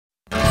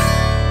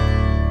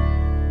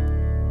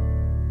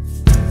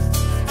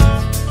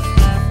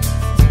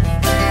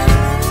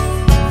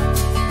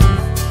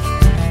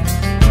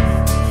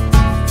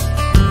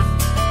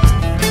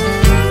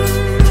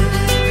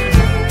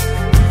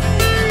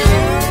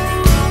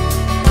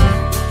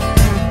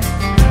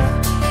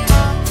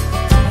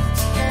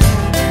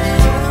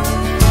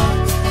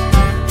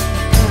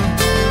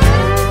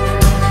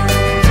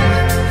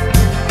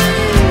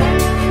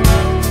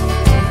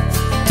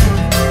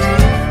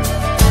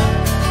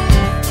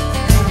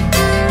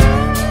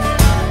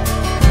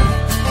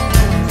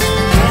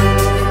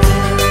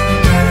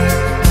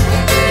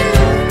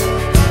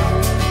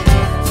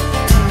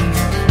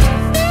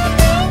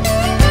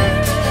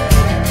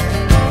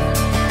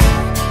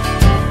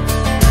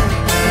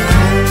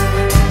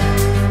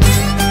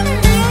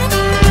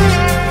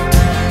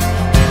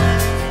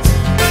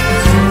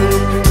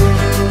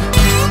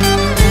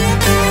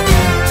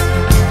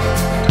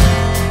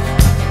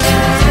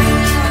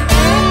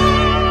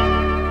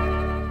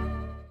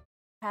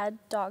had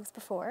dogs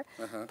before,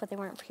 but they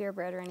weren't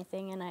purebred or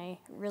anything, and I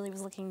really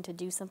was looking to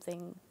do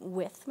something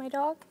with my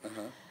dog.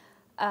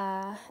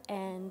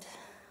 And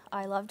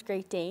I loved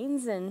Great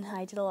Danes, and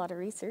I did a lot of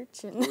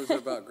research. And what was it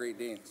about Great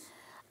Danes?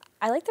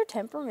 I like their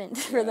temperament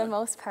for the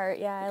most part.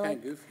 Yeah, I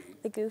like goofy.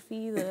 the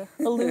goofy, the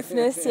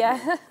aloofness.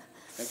 Yeah.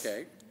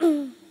 Okay.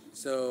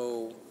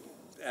 So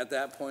at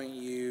that point,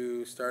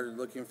 you started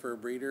looking for a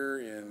breeder,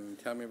 and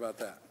tell me about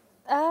that.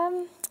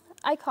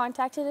 I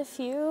contacted a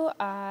few.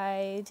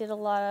 I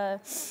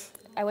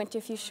went to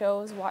a few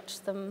shows,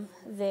 watched them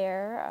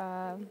there.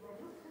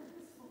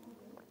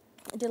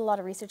 I did a lot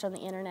of research on the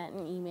internet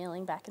and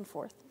emailing back and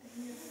forth.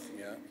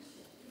 Yeah.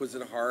 Was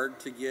it hard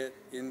to get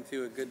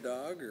into a good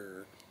dog,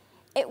 or?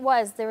 It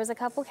was. There was a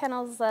couple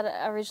kennels that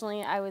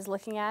originally I was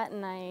looking at,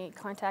 and I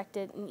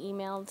contacted and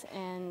emailed,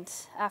 and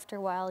after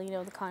a while, you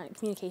know, the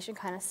communication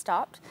kind of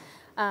stopped.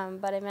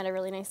 But I met a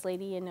really nice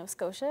lady in Nova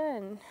Scotia,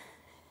 and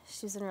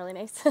she was really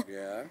nice.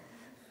 Yeah.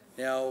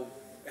 Now,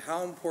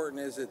 how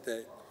important is it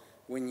that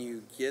when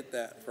you get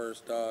that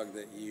first dog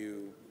that do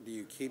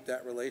you keep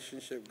that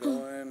relationship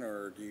going,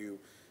 or do you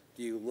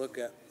look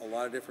at a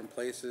lot of different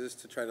places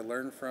to try to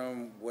learn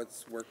from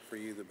what's worked for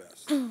you the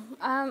best?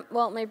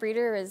 Well, my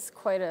breeder is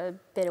quite a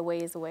bit of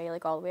ways away,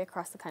 like all the way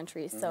across the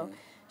country. So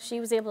she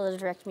was able to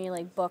direct me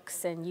like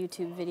books and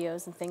YouTube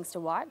videos and things to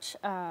watch.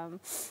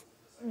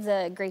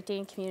 The Great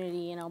Dane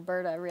community in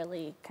Alberta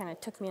really kind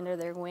of took me under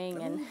their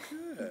wing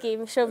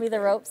and showed me the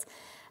ropes.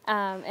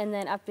 And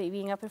then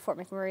being up in Fort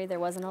McMurray, there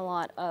wasn't a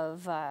lot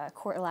of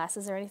court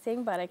lasses or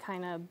anything, but I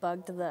kind of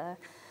bugged the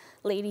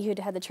lady who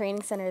had the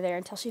training center there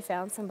until she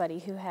found somebody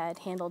who had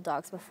handled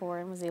dogs before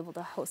and was able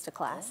to host a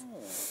class.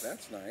 Oh,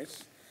 that's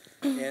nice.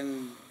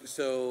 And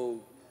so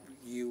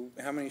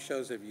how many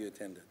shows have you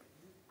attended?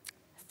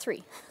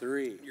 3.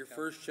 3. Your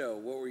first show,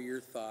 what were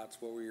your thoughts?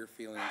 What were your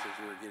feelings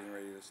as you were getting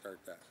ready to start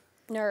that?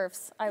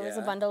 Nerves. I was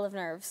a bundle of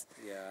nerves.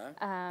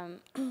 Yeah.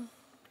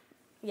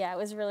 Yeah, it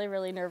was really,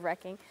 really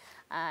nerve-wracking.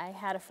 I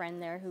had a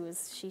friend there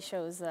she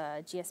shows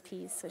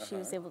GSPs, so she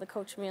was able to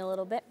coach me a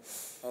little bit.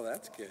 Oh,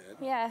 that's good.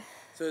 Yeah.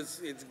 So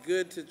it's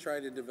good to try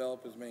to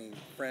develop as many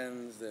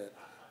friends that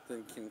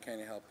can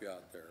kind of help you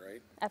out there,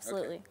 right?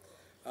 Absolutely.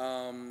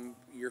 Okay.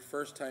 Your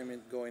first time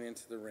going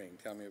into the ring,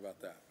 tell me about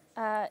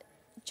that.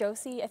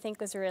 Josie, I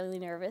think, was really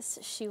nervous.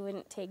 She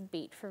wouldn't take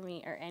bait for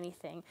me or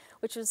anything,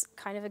 which was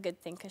kind of a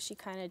good thing because she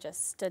kind of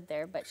just stood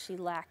there, but she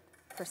lacked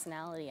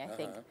personality, I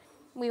think.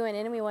 We went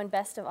in and we won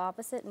best of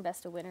opposite and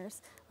best of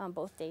winners on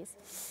both days.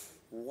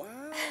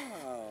 Wow,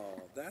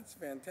 that's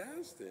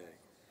fantastic.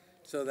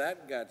 So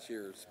that got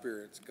your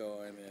spirits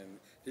going, and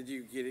did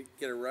you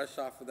get a rush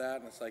off of that,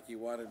 and it's like you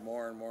wanted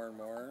more and more and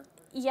more?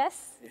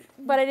 Yes,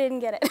 but I didn't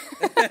get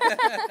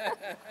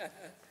it.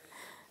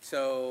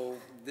 So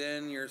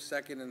then your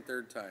second and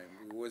third time,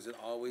 was it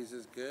always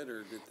as good,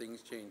 or did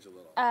things change a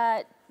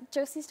little?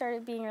 Josie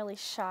started being really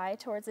shy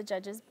towards the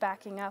judges,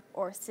 backing up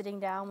or sitting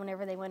down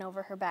whenever they went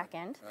over her back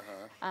end.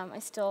 I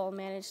still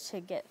managed to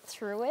get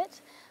through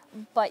it,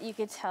 but you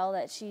could tell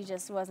that she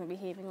just wasn't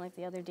behaving like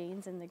the other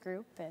Danes in the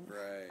group, and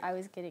I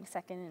was getting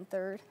second and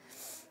third.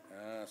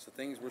 So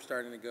things were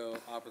starting to go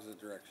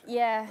opposite direction.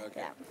 Yeah.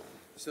 Okay. Yeah.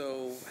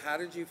 So how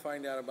did you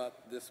find out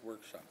about this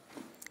workshop?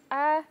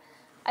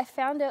 I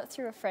found out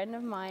through a friend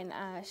of mine.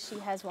 She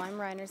has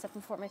Weimaraners up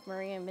in Fort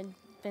McMurray and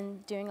been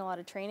doing a lot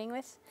of training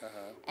with,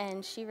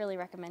 and she really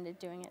recommended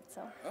doing it.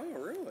 So. Oh,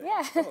 really?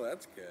 Yeah. Oh,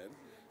 that's good.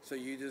 So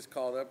you just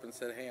called up and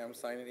said, "Hey, I'm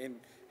signing in."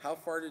 How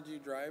far did you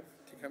drive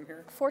to come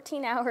here?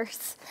 14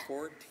 hours.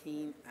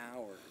 14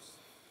 hours.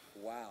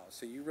 Wow.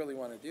 So you really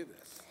want to do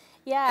this?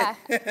 Yeah.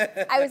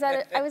 I was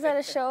at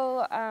a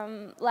show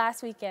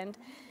last weekend.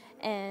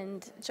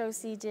 And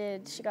Josie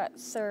she got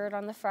third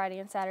on the Friday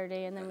and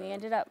Saturday, and then we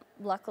ended up,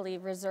 luckily,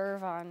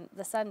 reserve on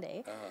the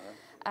Sunday.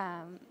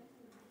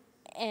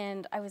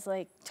 And I was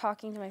like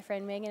talking to my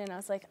friend Megan, and I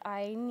was like,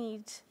 I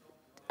need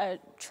a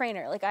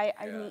trainer. Like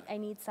I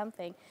need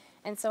something.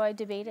 And so I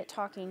debated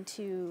talking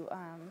to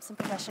some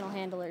professional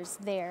handlers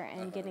there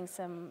and getting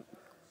some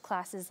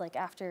classes like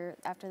after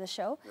the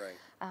show. Right.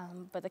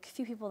 But the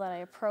few people that I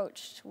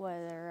approached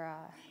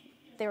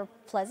they were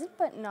pleasant,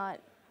 but not.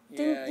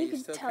 Yeah, you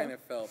still kind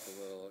of felt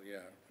a little,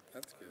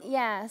 that's good.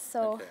 Yeah,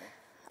 so. Okay.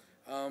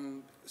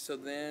 So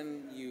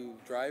then you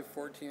drive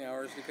 14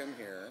 hours to come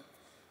here.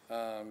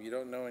 You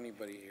don't know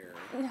anybody here.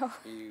 No.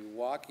 You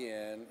walk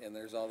in, and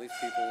there's all these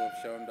people who have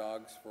shown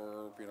dogs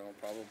for,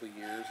 probably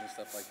years and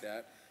stuff like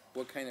that.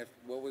 What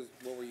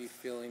were you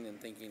feeling and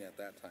thinking at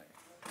that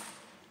time?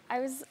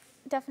 I was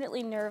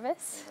definitely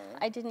nervous.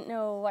 I didn't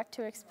know what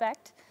to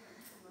expect.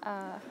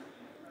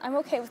 I'm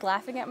okay with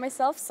laughing at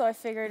myself, so I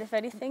figured if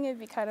anything, it'd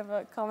be kind of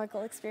a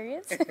comical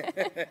experience.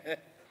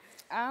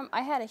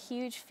 I had a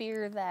huge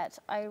fear that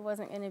I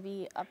wasn't going to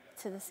be up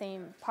to the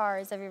same par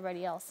as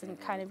everybody else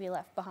and kind of be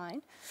left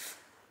behind.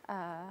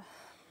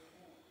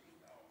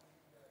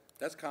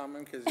 That's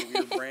common because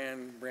you're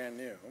brand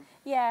new.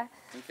 Yeah.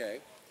 Okay.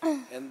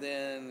 And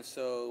then,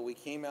 so we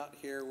came out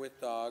here with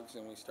dogs,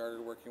 and we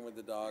started working with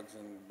the dogs,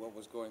 and what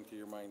was going through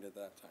your mind at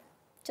that time?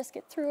 Just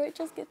get through it,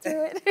 just get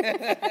through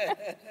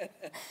it.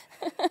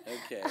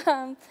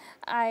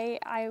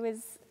 I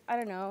was, I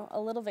don't know, a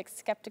little bit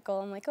skeptical.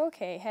 I'm like,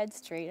 okay, head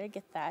straight, I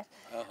get that.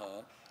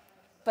 Uh-huh.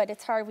 But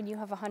it's hard when you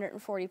have a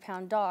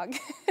 140-pound dog.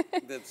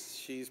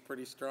 She's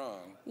pretty strong.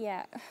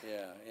 Yeah.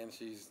 Yeah, and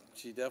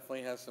she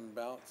definitely has some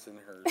bounce in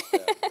her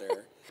step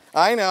there.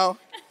 I know.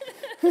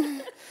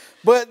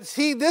 But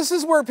see, this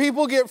is where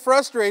people get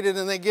frustrated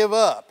and they give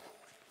up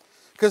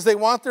because they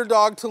want their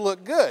dog to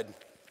look good.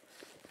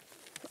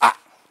 Ah.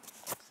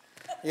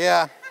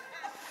 Yeah.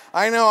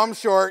 I know, I'm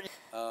short.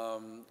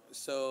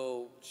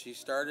 So she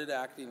started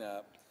acting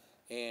up,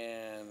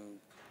 and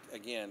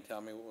again, tell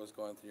me what was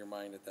going through your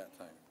mind at that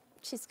time.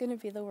 She's going to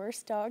be the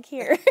worst dog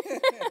here.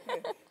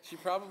 She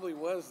probably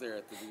was there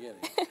at the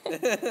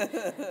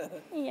beginning.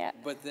 Yeah.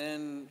 But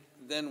then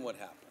what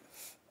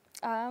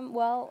happened?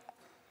 Well,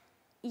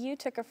 you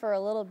took her for a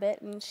little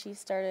bit, and she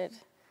started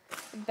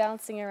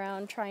bouncing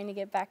around trying to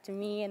get back to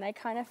me, and I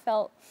kind of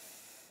felt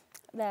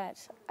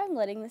that I'm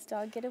letting this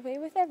dog get away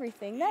with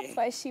everything. That's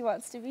why she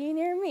wants to be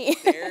near me.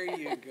 There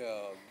you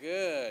go.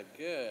 Good,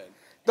 good.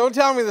 Don't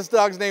tell me this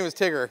dog's name is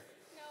Tigger.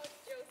 No, it's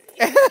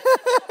Josie.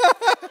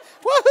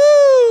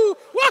 Woohoo!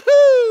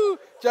 Woohoo!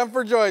 Jump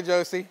for joy,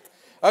 Josie.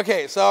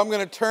 Okay, so I'm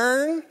going to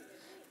turn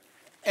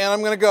and I'm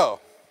going to go.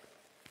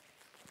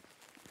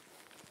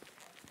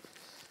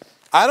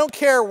 I don't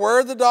care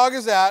where the dog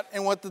is at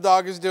and what the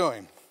dog is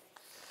doing.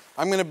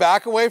 I'm going to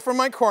back away from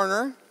my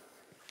corner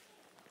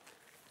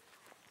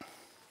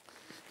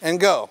and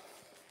go.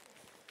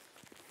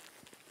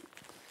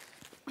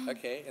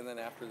 Okay, and then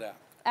after that?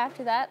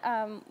 After that,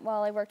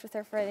 well, I worked with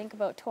her for I think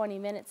about 20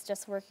 minutes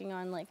just working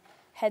on like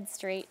head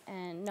straight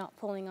and not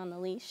pulling on the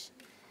leash.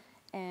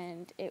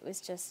 And it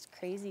was just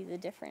crazy the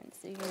difference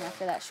even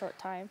after that short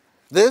time.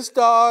 This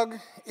dog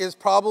is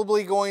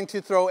probably going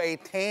to throw a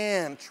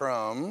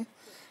tantrum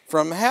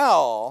from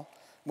hell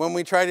when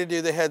we try to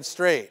do the head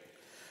straight.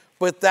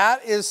 But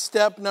that is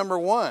step number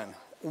one.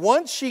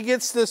 Once she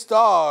gets this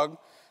dog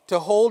to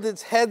hold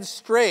its head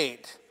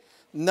straight,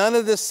 none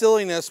of this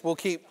silliness will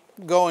keep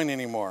going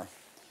anymore.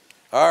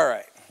 All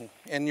right.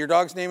 And your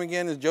dog's name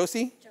again is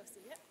Josie?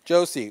 Josie, yep.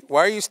 Josie.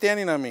 Why are you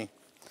standing on me?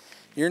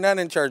 You're not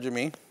in charge of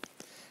me.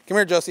 Come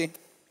here, Josie.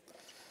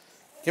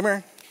 Come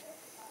here.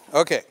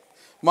 Okay.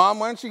 Mom,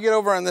 why don't you get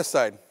over on this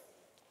side?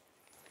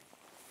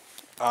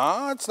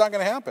 It's not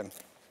going to happen.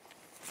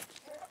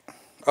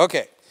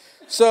 Okay.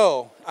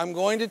 So I'm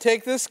going to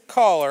take this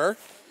collar,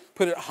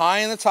 put it high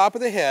in the top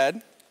of the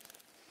head,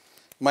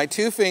 my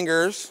 2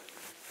 fingers,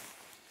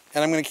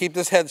 and I'm going to keep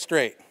this head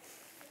straight.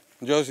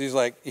 And Josie's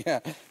like, yeah,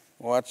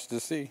 watch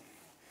to see.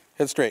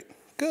 Head straight.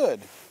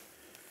 Good.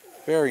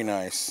 Very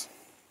nice.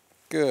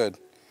 Good.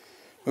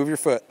 Move your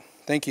foot.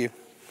 Thank you.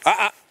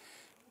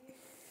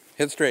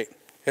 Head straight.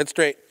 Head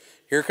straight.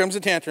 Here comes the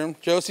tantrum.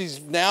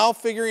 Josie's now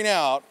figuring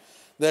out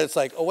that it's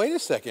like, oh, wait a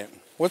second.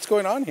 What's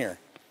going on here?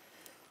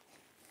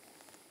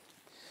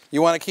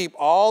 You want to keep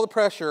all the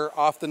pressure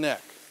off the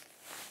neck.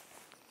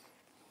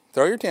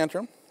 Throw your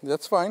tantrum.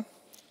 That's fine.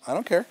 I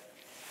don't care.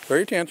 Throw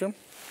your tantrum.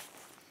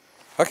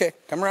 Okay,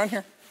 come around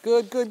here.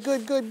 Good, good,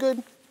 good, good,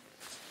 good.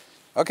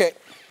 Okay,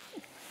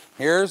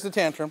 here's the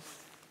tantrum.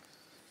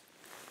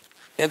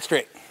 Head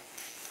straight.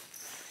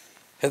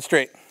 Head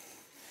straight.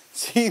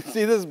 See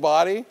this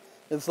body?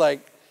 It's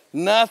like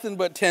nothing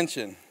but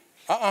tension.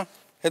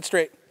 Head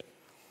straight.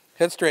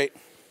 Head straight.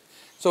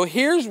 So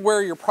here's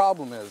where your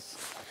problem is.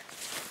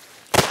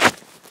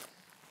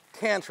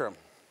 Tantrum.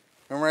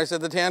 Remember I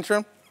said the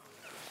tantrum?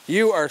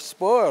 You are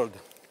spoiled.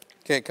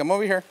 Okay, come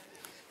over here.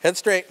 Head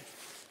straight.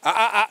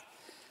 Head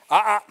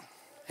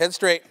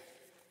straight.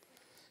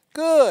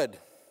 Good.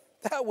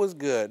 That was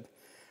good.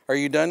 Are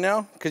you done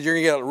now? Because you're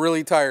going to get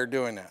really tired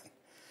doing that.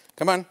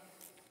 Come on.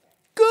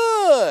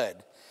 Good.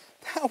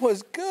 That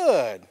was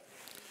good.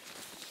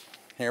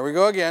 Here we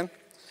go again.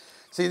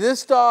 See,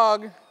 this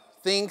dog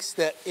thinks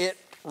that it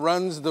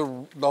runs the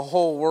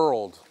whole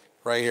world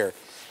right here.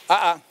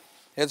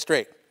 Head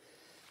straight.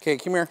 Okay,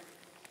 come here.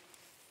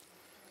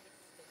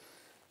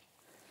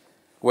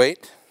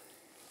 Wait.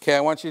 Okay, I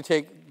want you to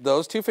take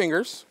those 2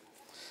 fingers.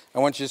 I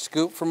want you to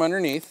scoop from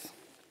underneath.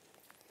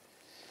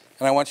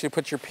 And I want you to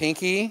put your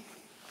pinky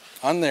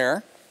on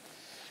there.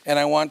 And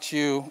I want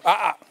you...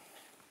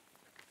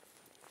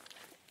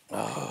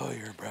 Oh,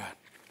 you're bad.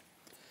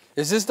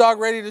 Is this dog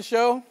ready to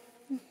show?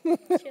 She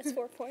has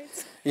 4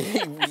 points.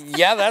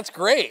 Yeah, that's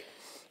great.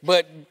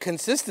 But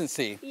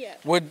consistency. Yeah.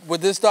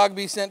 Would this dog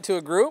be sent to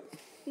a group?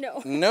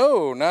 No.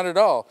 No, not at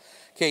all.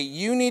 Okay,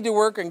 you need to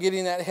work on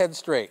getting that head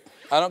straight.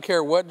 I don't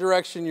care what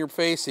direction you're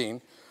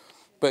facing,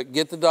 but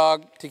get the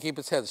dog to keep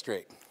its head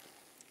straight.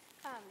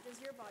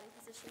 Does your body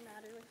position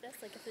matter with this?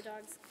 Like if the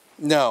dog's...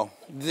 No.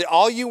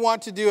 All you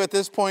want to do at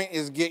this point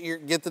is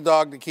get the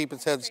dog to keep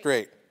its head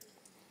straight.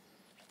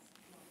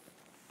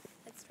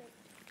 Head straight.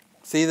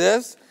 See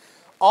this?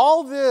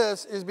 All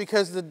this is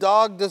because the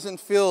dog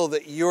doesn't feel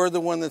that you're the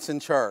one that's in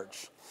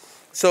charge.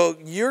 So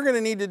you're going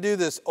to need to do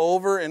this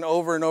over and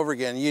over and over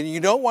again. You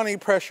don't want any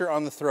pressure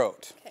on the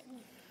throat. Okay.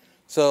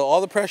 So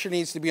all the pressure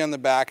needs to be on the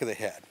back of the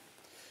head.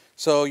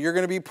 So you're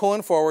going to be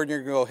pulling forward and you're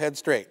going to go head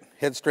straight,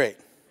 head straight.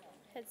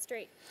 Head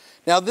straight.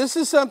 Now this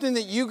is something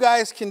that you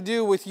guys can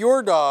do with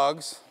your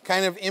dogs,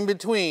 kind of in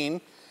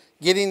between,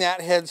 getting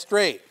that head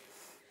straight.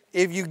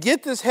 If you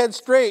get this head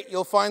straight,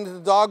 you'll find that the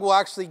dog will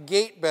actually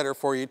gait better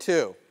for you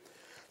too.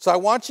 So I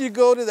want you to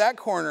go to that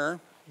corner,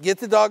 get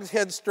the dog's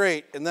head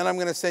straight, and then I'm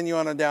going to send you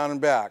on a down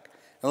and back.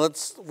 And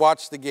let's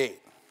watch the gait.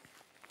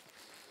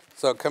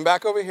 So come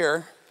back over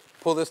here,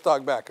 pull this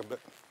dog back a bit.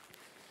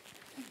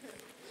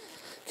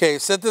 Okay,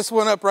 set this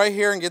one up right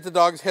here and get the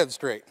dog's head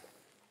straight.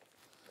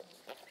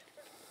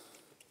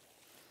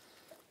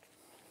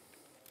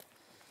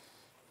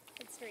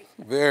 Head straight.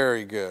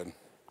 Very good.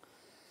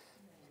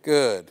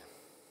 Good.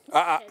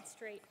 Head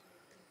straight.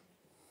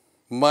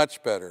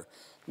 Much better.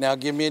 Now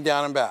give me a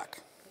down and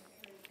back.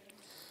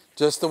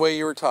 Just the way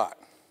you were taught.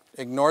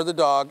 Ignore the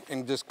dog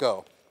and just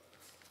go.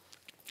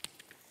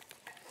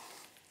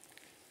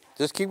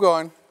 Just keep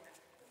going.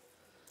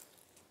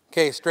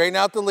 Okay, straighten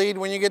out the lead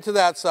when you get to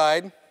that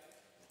side.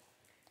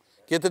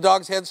 Get the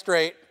dog's head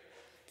straight.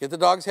 Get the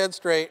dog's head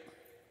straight.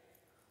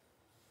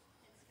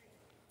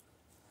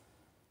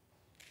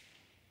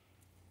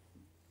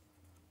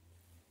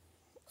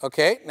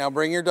 Okay, now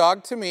bring your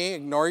dog to me.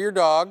 Ignore your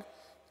dog.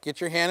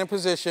 Get your hand in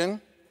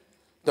position.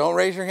 Don't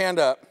raise your hand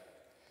up.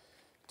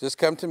 Just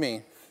come to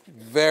me.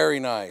 Very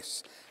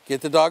nice.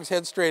 Get the dog's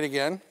head straight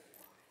again.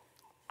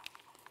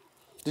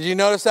 Did you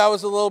notice that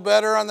was a little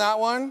better on that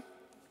one?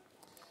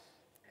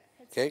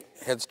 Okay,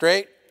 head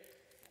straight.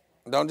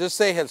 Don't just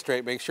say head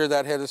straight. Make sure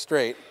that head is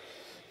straight.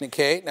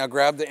 Okay, now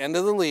grab the end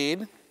of the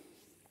lead.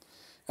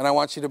 And I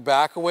want you to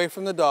back away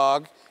from the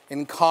dog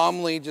and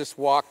calmly just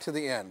walk to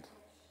the end.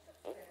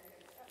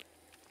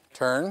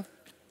 Turn.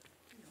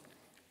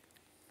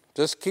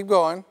 Just keep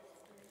going.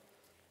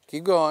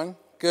 Keep going.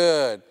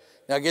 Good.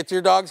 Now get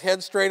your dog's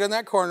head straight on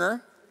that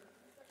corner.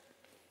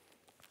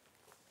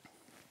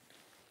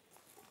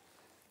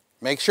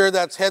 Make sure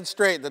that's head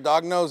straight. The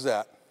dog knows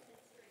that.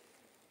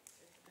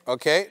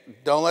 Okay,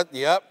 don't let,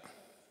 yep.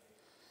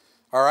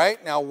 All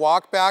right, now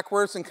walk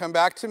backwards and come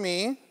back to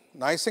me.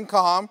 Nice and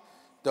calm.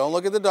 Don't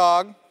look at the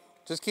dog.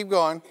 Just keep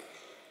going.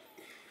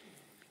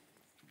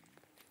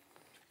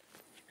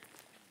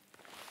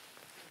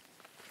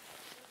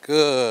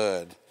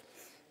 Good.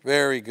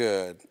 Very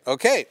good.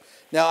 Okay,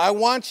 now I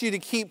want you to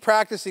keep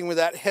practicing with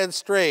that head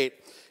straight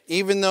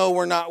even though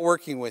we're not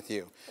working with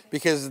you,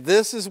 because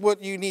this is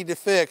what you need to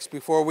fix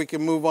before we can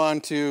move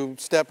on to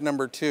step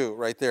number 2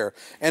 right there.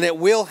 And it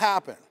will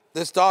happen.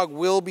 This dog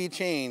will be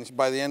changed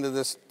by the end of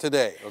this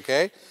today,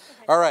 okay?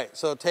 All right,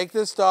 so take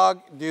this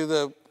dog,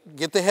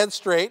 get the head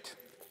straight,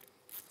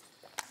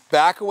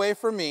 back away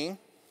from me.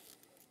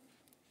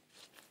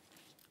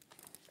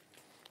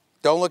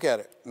 Don't look at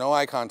it, no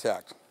eye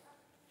contact.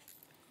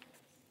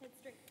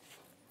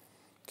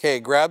 Okay,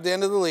 grab the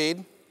end of the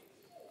lead.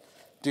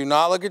 Do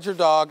not look at your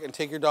dog and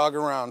take your dog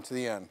around to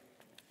the end.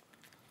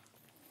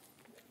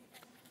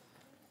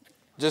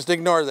 Just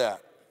ignore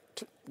that.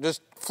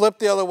 Just flip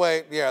the other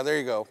way. Yeah, there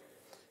you go.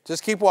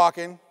 Just keep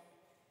walking.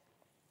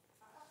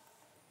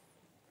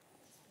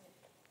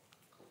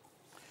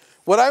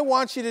 What I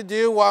want you to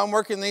do while I'm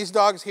working these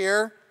dogs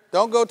here,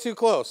 don't go too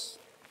close.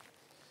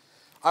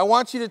 I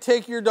want you to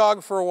take your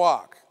dog for a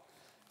walk.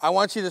 I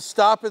want you to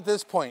stop at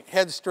this point,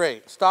 head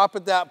straight. Stop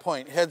at that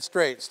point, head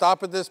straight.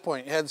 Stop at this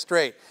point, head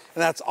straight.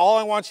 And that's all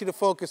I want you to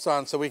focus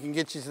on so we can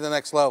get you to the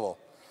next level.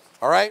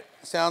 All right?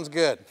 Sounds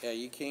good. Yeah,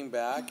 you came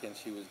back and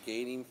she was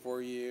gaiting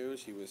for you.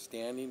 She was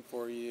standing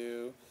for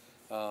you.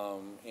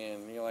 And,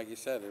 you know, like you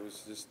said, it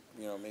was just,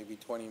 you know, maybe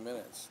 20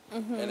 minutes.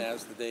 Mm-hmm. And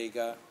as the day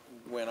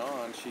went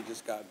on, she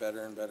just got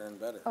better and better and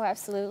better. Oh,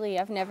 absolutely.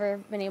 I've never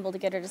been able to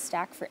get her to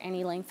stack for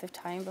any length of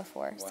time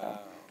before. Wow. So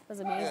it was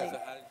amazing.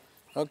 Yeah.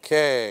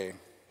 Okay.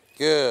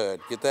 Good.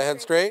 Get that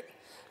head straight.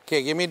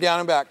 Okay, give me down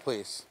and back,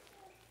 please.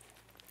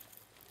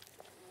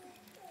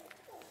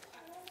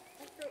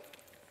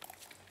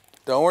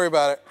 Don't worry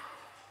about it.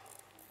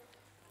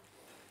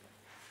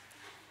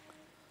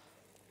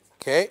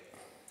 Okay.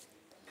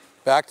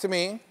 Back to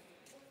me.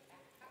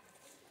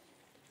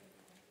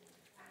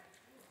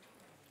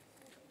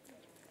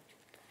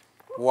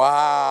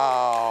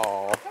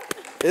 Wow.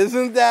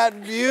 Isn't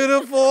that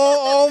beautiful?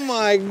 Oh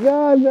my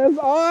God, that's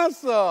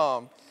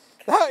awesome.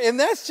 And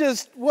that's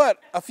just, what,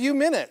 a few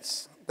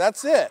minutes.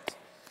 That's it.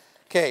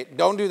 Okay,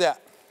 don't do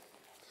that.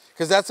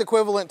 Because that's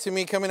equivalent to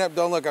me coming up,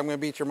 don't look, I'm going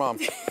to beat your mom.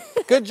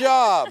 Good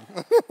job.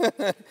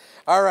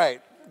 All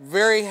right,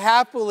 very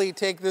happily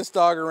take this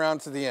dog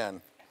around to the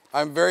end.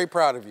 I'm very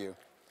proud of you.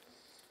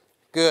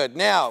 Good.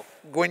 Now,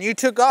 when you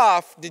took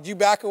off, did you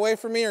back away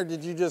from me or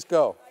did you just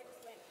go?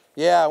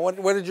 Yeah,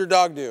 what did your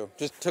dog do?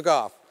 Just took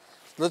off.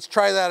 Let's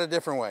try that a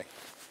different way.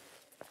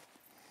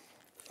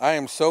 I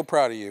am so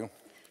proud of you.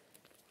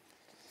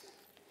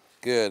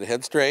 Good.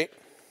 Head straight.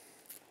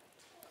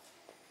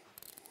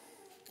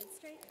 Head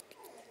straight.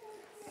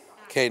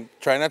 Okay,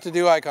 try not to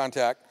do eye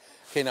contact.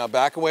 Okay, now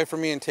back away from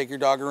me and take your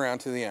dog around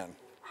to the end.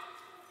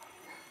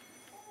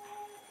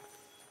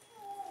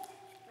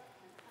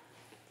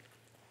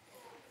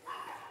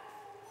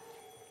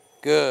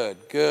 Good,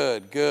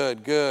 good,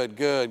 good, good,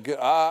 good, good.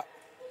 Ah,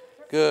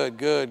 good,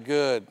 good,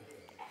 good.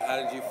 How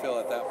did you feel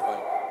at that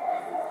point?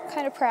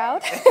 Kind of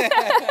proud.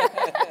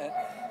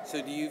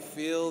 So do you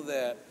feel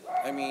that,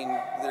 I mean,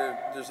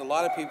 there's a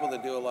lot of people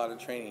that do a lot of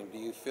training. Do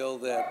you feel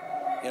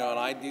that, you know, and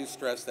I do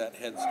stress that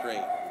head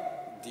straight.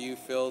 Do you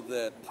feel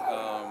that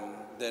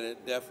that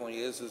it definitely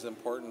is as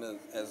important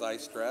as I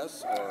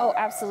stress? Or? Oh,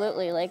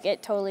 absolutely. Like,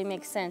 it totally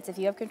makes sense. If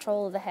you have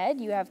control of the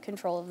head, you have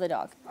control of the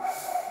dog.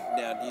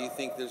 Now, do you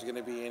think there's going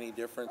to be any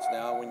difference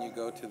now when you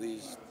go to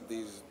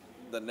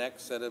the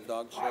next set of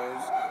dog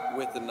shows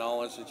with the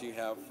knowledge that you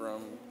have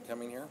from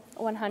coming here?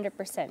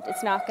 100%.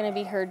 It's not going to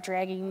be her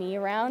dragging me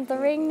around the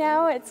ring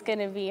now. It's going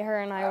to be her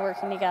and I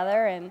working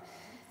together and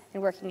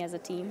working as a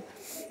team.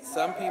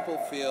 Some people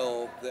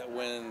feel that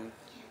when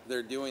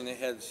they're doing the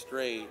head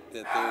straight,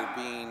 that they're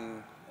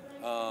being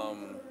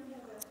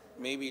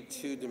maybe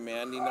too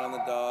demanding on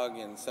the dog,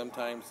 and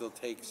sometimes they'll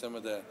take some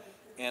of the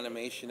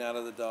animation out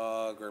of the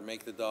dog or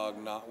make the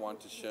dog not want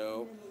to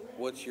show.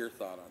 What's your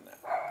thought on that?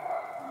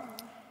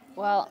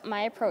 Well,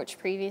 my approach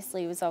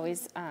previously was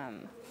always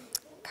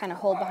kind of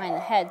hold behind the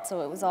head,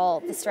 so it was all,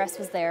 the stress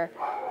was there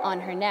on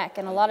her neck,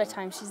 and a lot of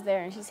times she's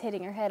there and she's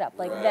hitting her head up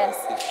like this.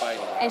 She's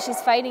fighting. And she's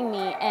fighting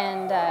me,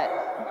 and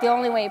the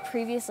only way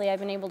previously I've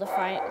been able to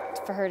find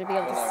for her to be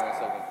able to... Hold on 1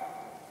 second.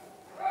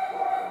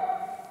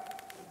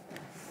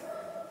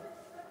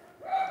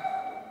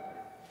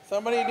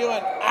 Somebody doing,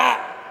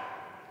 ah!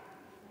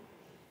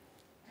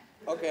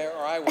 Okay,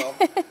 or I will.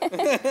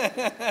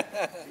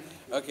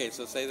 Okay,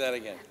 so say that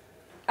again.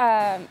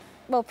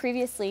 Well,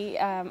 previously,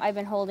 I've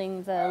been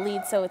holding the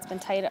lead, so it's been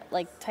tight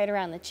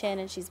around the chin,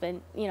 and she's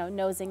been, you know,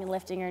 nosing and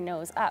lifting her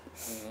nose up.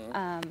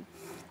 Mm-hmm.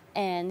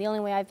 And the only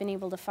way I've been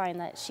able to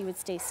find that she would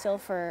stay still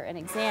for an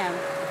exam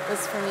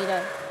was for me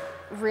to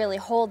really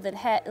hold the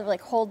head, like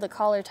hold the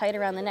collar tight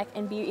around the neck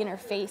and be in her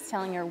face,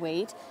 telling her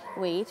wait,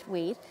 wait,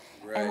 wait.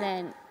 Right. And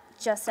then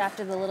just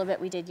after the little bit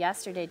we did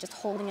yesterday, just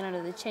holding it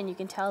under the chin, you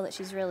can tell that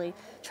she's really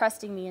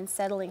trusting me and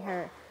settling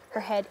her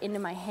head into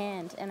my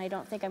hand, and I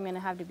don't think I'm going to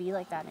have to be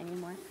like that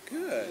anymore.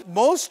 Good.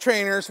 Most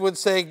trainers would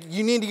say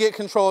you need to get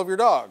control of your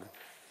dog.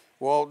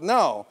 Well,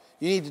 no.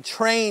 You need to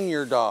train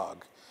your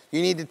dog.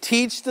 You need to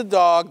teach the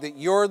dog that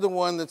you're the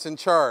one that's in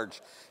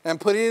charge.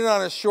 And putting it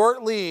on a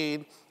short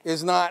lead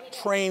is not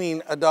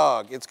training a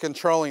dog. It's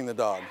controlling the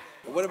dog.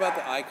 What about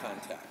the eye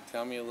contact?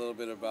 Tell me a little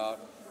bit about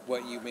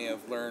what you may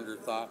have learned or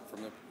thought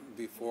from the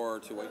before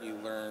to what you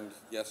learned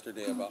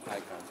yesterday about eye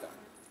contact.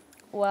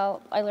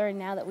 Well, I learned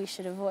now that we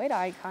should avoid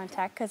eye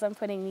contact because I'm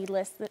putting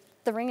needless.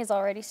 The ring is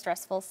already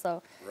stressful,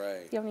 so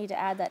right. You don't need to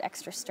add that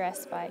extra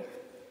stress by.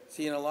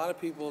 See, and a lot of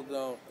people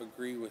don't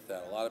agree with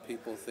that. A lot of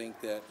people think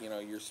that, you know,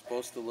 you're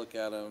supposed to look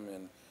at them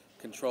and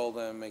control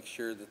them, make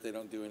sure that they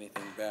don't do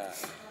anything bad.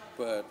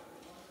 But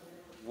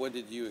what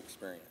did you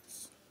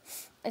experience?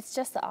 It's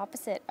just the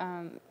opposite.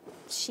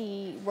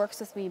 She works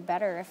with me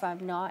better if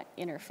I'm not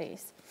in her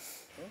face.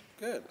 Oh,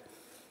 good.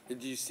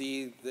 Did you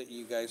see that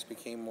you guys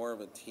became more of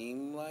a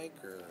team-like,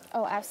 or?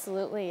 Oh,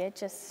 absolutely. It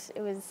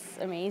was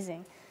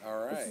amazing.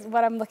 All right. This is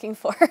what I'm looking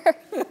for.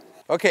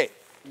 Okay,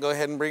 go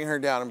ahead and bring her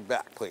down and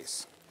back,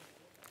 please.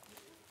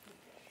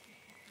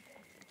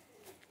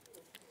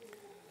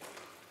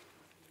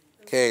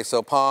 Okay,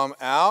 so palm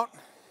out.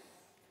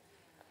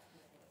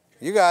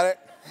 You got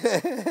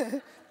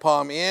it.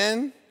 Palm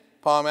in,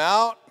 palm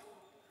out.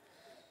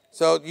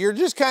 So you're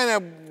just kind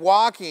of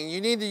walking.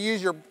 You need to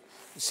use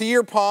see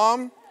your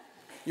palm?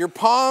 Your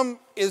palm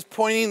is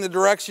pointing the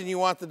direction you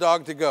want the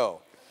dog to go.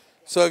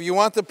 So if you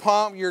want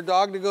your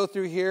dog to go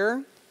through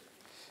here,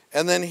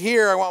 and then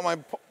here I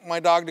want my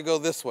dog to go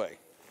this way.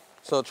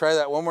 So try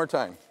that one more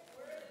time.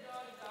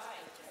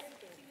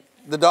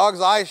 The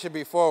dog's eye should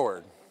be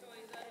forward.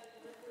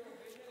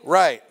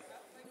 Right.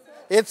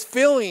 It's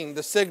feeling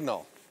the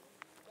signal.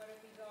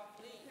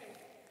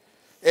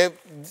 If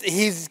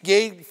he's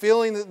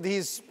feeling that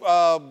he's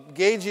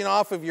gauging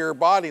off of your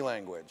body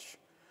language.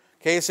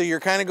 Okay, so you're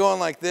kind of going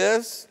like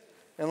this,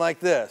 and like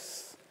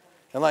this,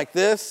 and like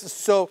this.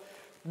 So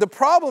the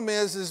problem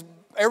is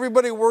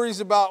everybody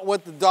worries about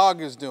what the dog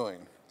is doing.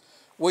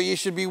 What you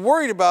should be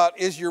worried about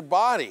is your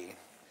body.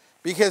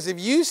 Because if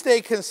you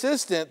stay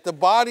consistent, the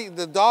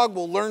dog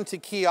will learn to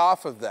key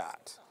off of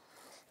that.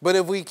 But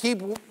if we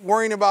keep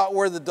worrying about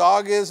where the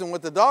dog is and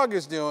what the dog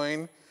is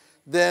doing,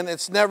 then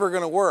it's never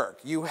going to work.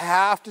 You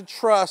have to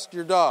trust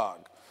your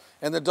dog.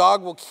 And the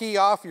dog will key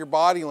off your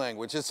body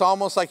language. It's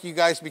almost like you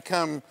guys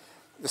become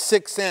the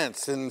sixth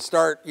sense and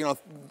start, you know,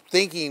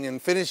 thinking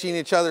and finishing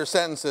each other's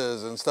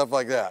sentences and stuff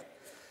like that.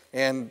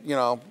 And, you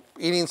know,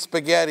 eating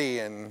spaghetti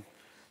and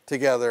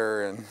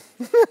together and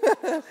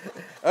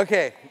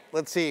okay,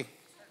 let's see.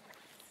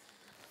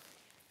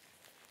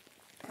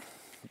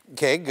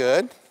 Okay,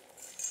 good.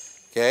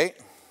 Okay,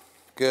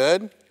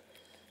 good,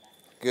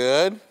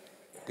 good,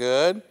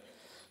 good.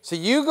 So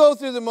you go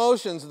through the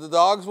motions, the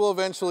dogs will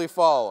eventually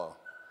follow.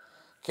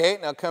 Okay,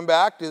 now come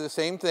back, do the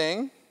same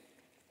thing.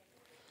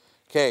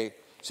 Okay,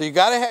 so you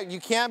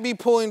can't be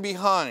pulling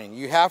behind.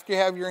 You have to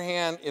have your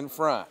hand in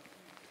front.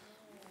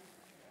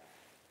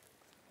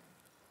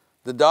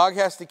 The dog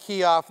has to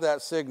key off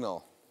that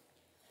signal.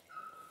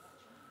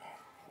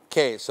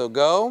 Okay, so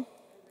go,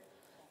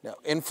 No,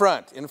 in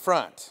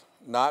front,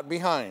 not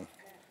behind.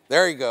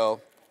 There you go,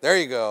 there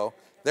you go,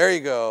 there you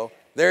go,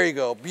 there you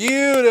go.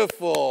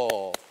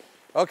 Beautiful.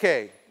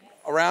 Okay,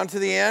 around to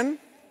the end.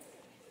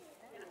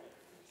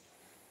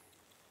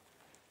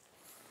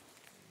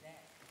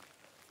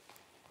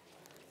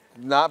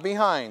 Not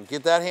behind.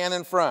 Get that hand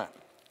in front.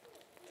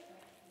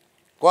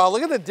 Wow,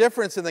 look at the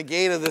difference in the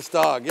gait of this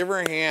dog. Give her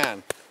a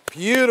hand.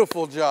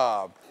 Beautiful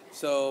job.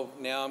 So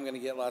now I'm going to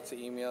get lots of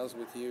emails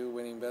with you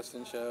winning best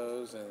in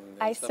shows and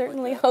I stuff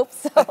certainly like hope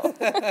so.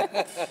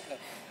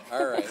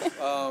 All right.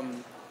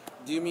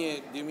 Do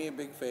me a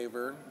big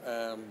favor.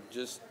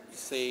 Just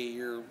say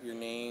your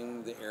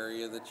name, the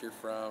area that you're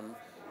from,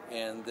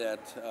 and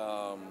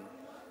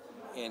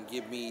and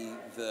give me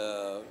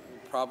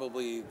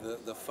probably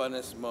the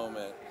funnest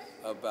moment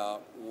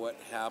about what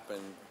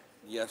happened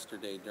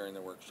yesterday during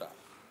the workshop.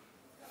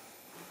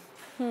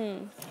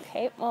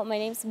 Okay, well, my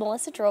name's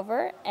Melissa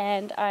Drover,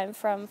 and I'm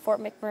from Fort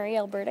McMurray,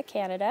 Alberta,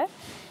 Canada.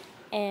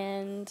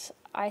 And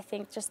I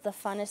think just the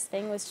funnest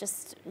thing was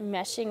just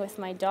meshing with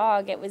my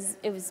dog.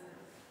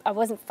 I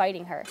wasn't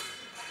fighting her.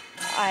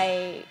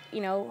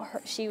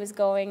 She was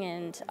going,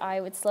 and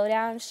I would slow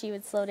down, she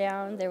would slow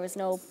down. There was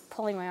no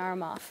pulling my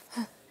arm off.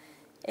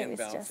 And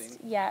bouncing.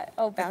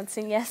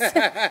 Bouncing, yes.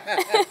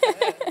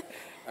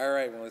 All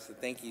right, Melissa,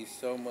 thank you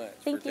so much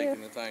for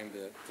taking the time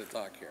to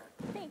talk here.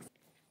 Thanks.